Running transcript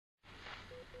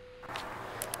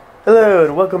Hello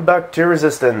and welcome back to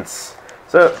Resistance.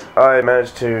 So, I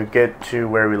managed to get to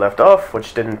where we left off,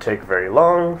 which didn't take very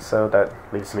long, so that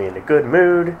leaves me in a good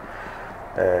mood.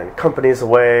 And company's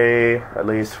away, at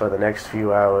least for the next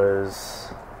few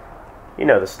hours. You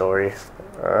know the story.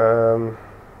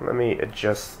 Let me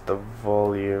adjust the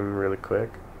volume really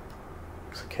quick,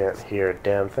 because I can't hear a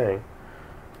damn thing.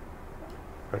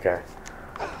 Okay.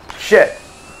 Shit!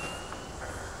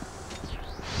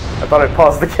 I thought I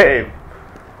paused the game.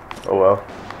 Oh well.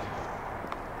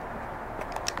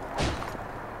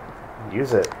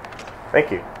 Use it.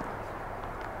 Thank you.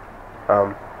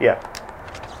 Yeah.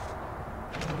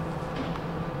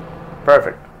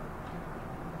 Perfect.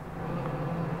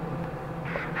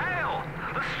 Hail!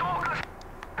 The stalkers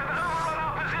have overrun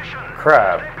our position.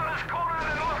 Crap. They've got us cornered in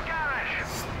the north garage.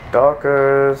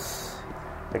 Stalkers.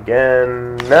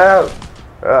 Again. No!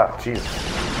 Ah, Jesus.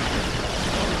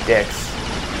 Dicks.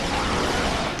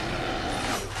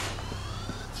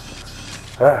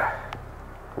 Ah.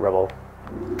 Rebel.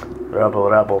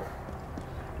 Rebel.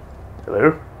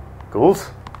 Hello?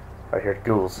 Ghouls? I hear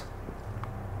ghouls.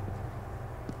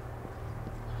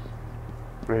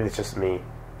 Maybe it's just me.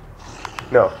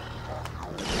 No.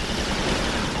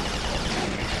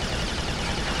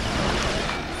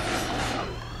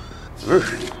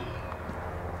 Oof.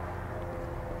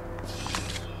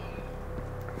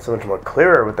 So much more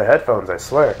clearer with the headphones, I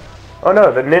swear. Oh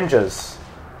no, the ninjas.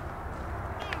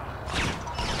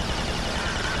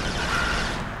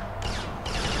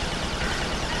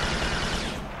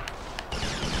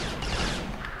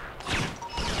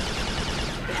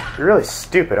 You're really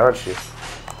stupid, aren't you?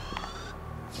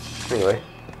 Anyway.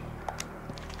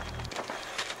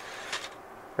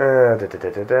 Go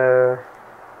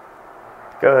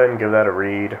ahead and give that a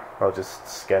read. I'll just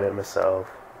scan it myself.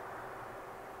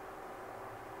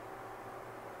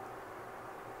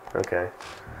 Okay.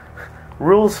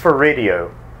 Rules for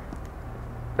radio.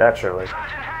 Naturally.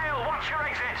 Sergeant Hale, watch your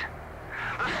exit.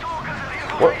 The stalkers have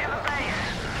infiltrated the base.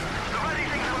 They're ready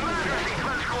things are murderous in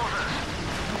close quarters.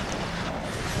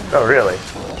 Oh, really?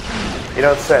 You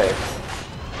don't say.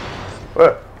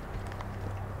 Whoa.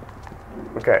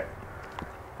 Okay.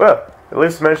 Well, at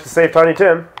least managed to save Tiny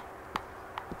Tim.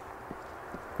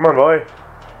 Come on, boy.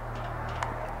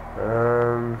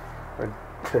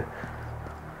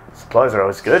 Supplies are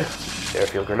always good.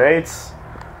 Airfield grenades.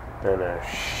 And a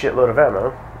shitload of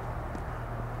ammo.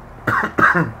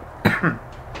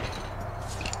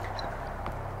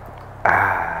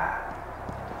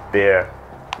 Beer.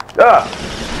 Ah!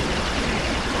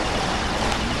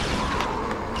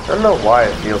 I don't know why I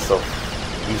feel so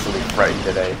easily frightened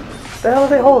today. What the hell are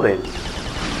they holding?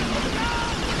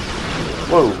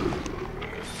 Whoa.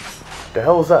 The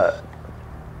hell is that?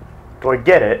 Do I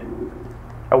get it?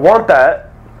 I want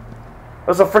that.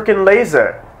 That's a freaking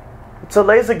laser. It's a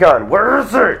laser gun. Where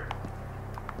is it?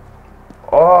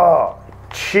 Oh,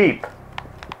 cheap.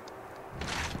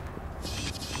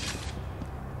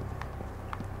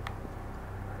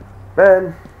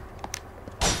 Man.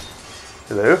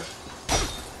 Hello?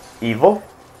 Evil?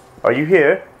 Are you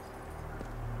here?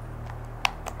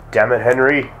 Damn it,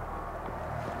 Henry.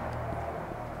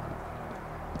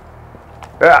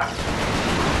 Ah!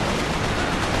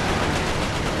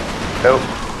 Nope.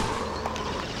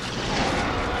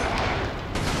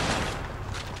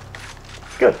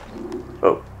 Good.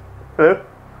 Oh. Hello?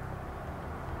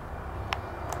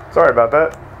 Sorry about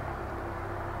that.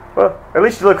 Well, at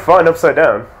least you look fine upside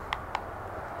down.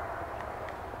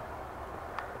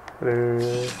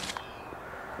 Hello.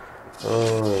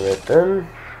 Alright then.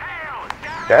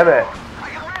 Damn it.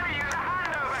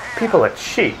 People are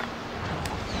cheap.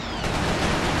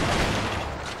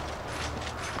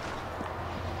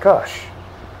 Gosh.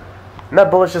 And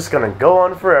that bullet's just gonna go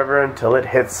on forever until it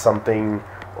hits something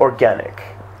organic.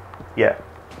 Yeah.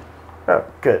 Oh,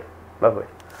 good. Lovely.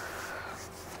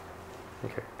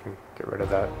 Okay, can get rid of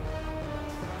that.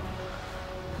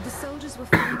 The soldiers were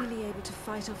finally able to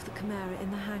fight off the Chimera in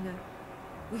the hangar.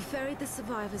 We ferried the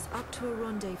survivors up to a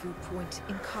rendezvous point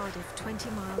in Cardiff, 20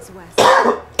 miles west.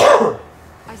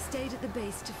 I stayed at the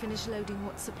base to finish loading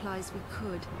what supplies we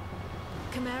could.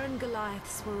 Chimeran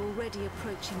Goliaths were already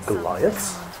approaching Goliaths?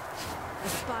 Southern Command. A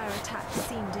spire attack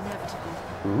seemed inevitable.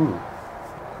 Ooh.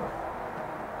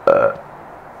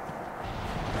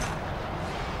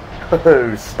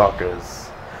 Oh, stalkers.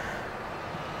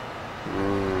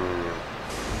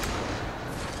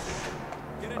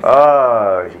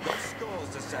 Ah.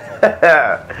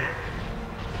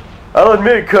 I'll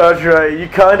admit, Cartwright, you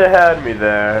kinda had me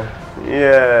there.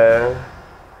 Yeah.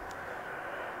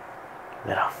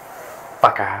 Little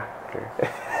fucker.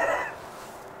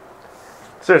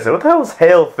 Seriously, what the hell was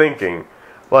Hale thinking?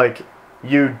 Like,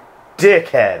 you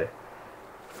dickhead.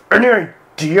 Any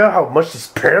idea how much these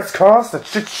pants cost? That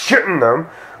shit's shitting them.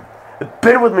 It's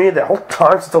been with me the whole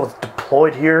time since I was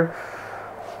deployed here.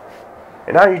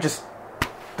 And now you just...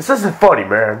 This isn't funny,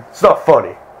 man. It's not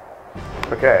funny.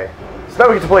 Okay. So now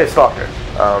we get to play a stalker.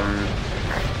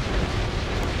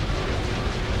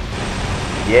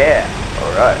 Yeah.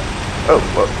 Alright. Oh,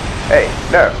 whoa. Hey,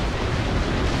 no.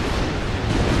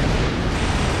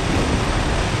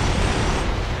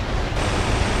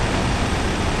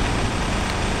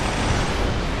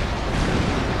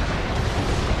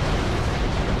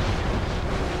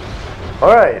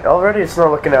 Alright, already it's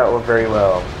not looking out very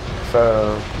well.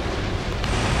 So...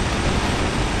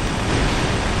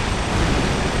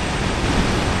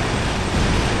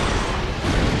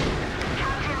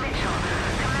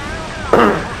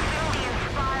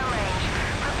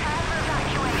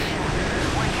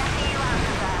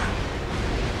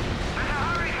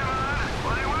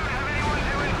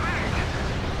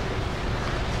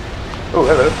 Oh,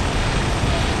 hello.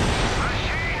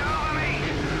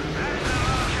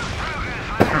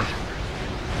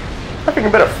 Having a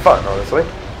bit of fun, honestly.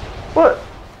 What?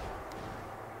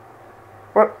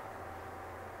 What?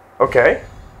 Okay.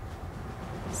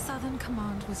 Southern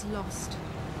Command was lost.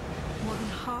 More than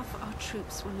half our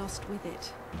troops were lost with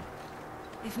it.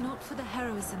 If not for the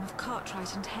heroism of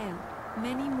Cartwright and Hale,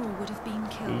 many more would have been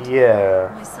killed.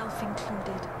 Yeah. Myself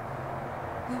included.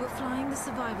 We were flying the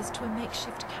survivors to a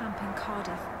makeshift camp in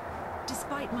Cardiff.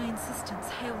 Despite my insistence,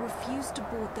 Hale refused to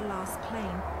board the last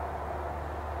plane.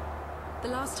 The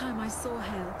last time I saw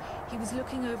Hale, he was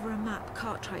looking over a map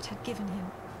Cartwright had given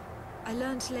him. I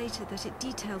learned later that it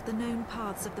detailed the known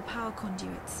paths of the power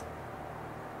conduits.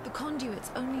 The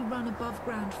conduits only run above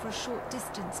ground for a short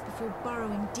distance before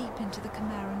burrowing deep into the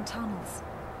Chimeran tunnels.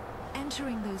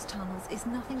 Entering those tunnels is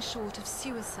nothing short of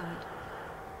suicide.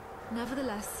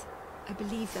 Nevertheless, I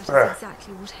believe that is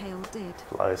exactly what Hale did.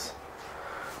 Lies.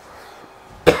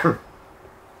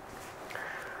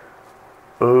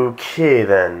 Okay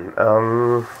then,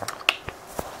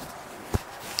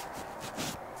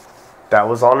 that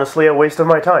was honestly a waste of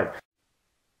my time.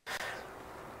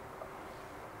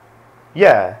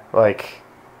 Yeah, like,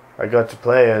 I got to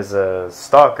play as a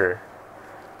stalker.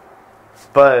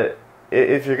 But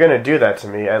if you're gonna do that to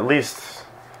me, at least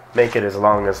make it as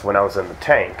long as when I was in the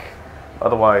tank.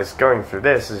 Otherwise, going through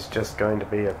this is just going to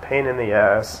be a pain in the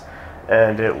ass,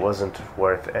 and it wasn't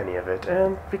worth any of it.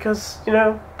 And because, you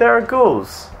know, there are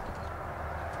ghouls.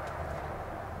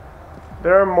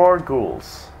 There are more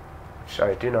ghouls, which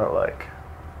I do not like.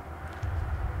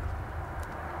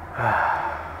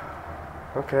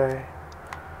 Okay.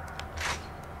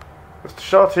 Mr.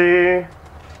 Shotty,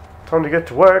 time to get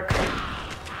to work.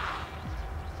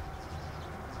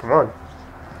 Come on.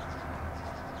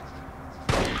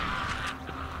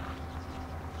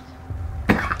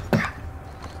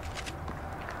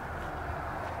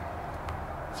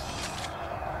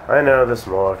 I know there's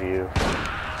more of you.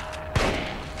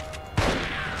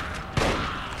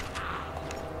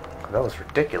 That was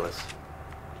ridiculous.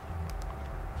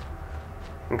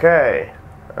 Okay.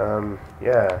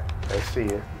 Yeah, I see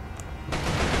you.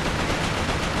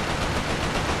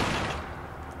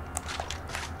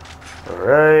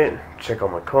 Alright, check all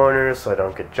my corners so I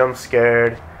don't get jump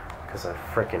scared, because I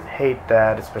frickin' hate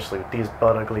that, especially with these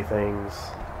butt ugly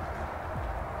things.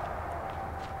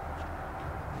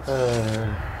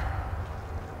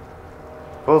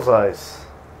 Bullseyes.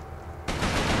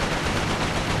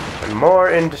 And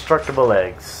more indestructible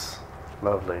eggs.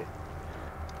 Lovely.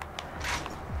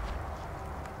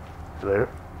 Hello?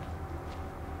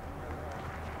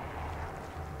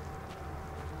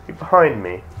 You behind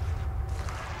me?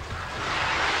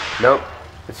 Nope,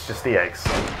 it's just the eggs.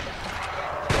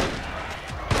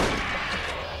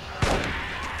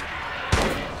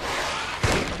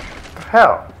 What the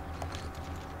hell?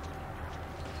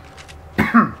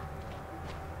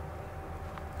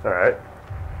 Alright.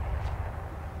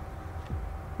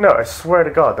 No, I swear to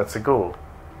God, that's a ghoul.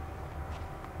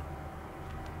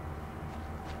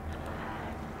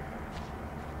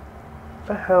 What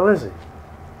the hell is he?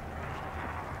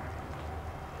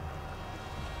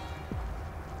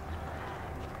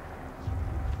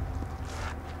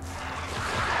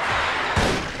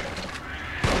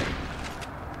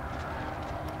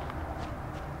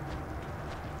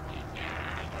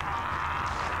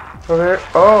 Okay.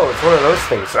 Oh, it's one of those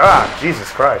things. Ah,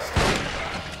 Jesus Christ.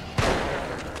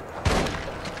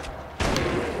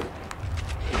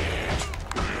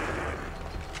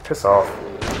 Piss off.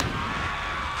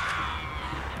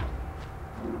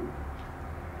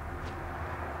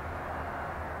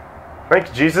 Thank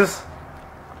you, Jesus.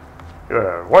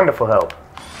 You're a wonderful help.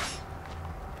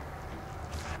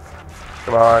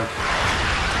 Come on.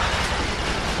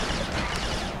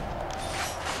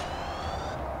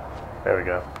 There we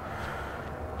go.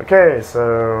 Okay,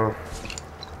 so...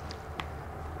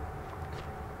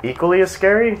 equally as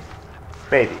scary?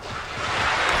 Maybe.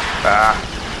 Ah.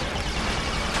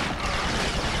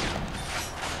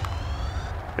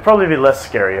 It'd probably be less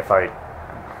scary if I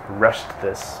rushed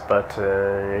this, but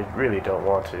I really don't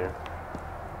want to.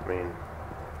 I mean,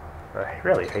 I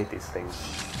really hate these things.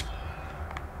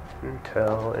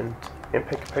 Intel and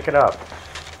pick it up.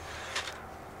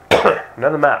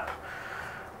 Another map.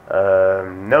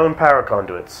 Known power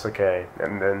conduits, okay,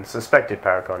 and then suspected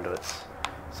power conduits.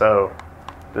 So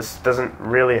this doesn't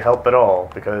really help at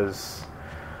all because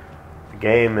the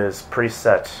game is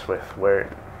preset with where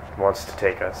it wants to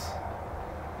take us.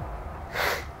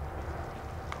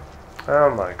 Oh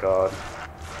my god.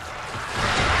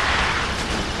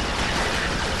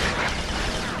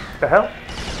 The hell?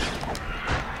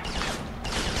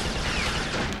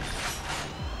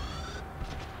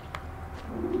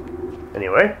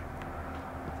 Anyway.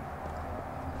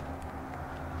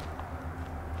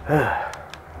 Why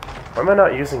am I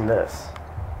not using this?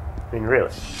 I mean, really?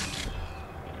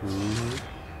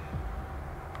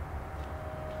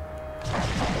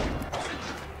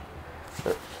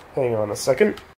 Hang on a second.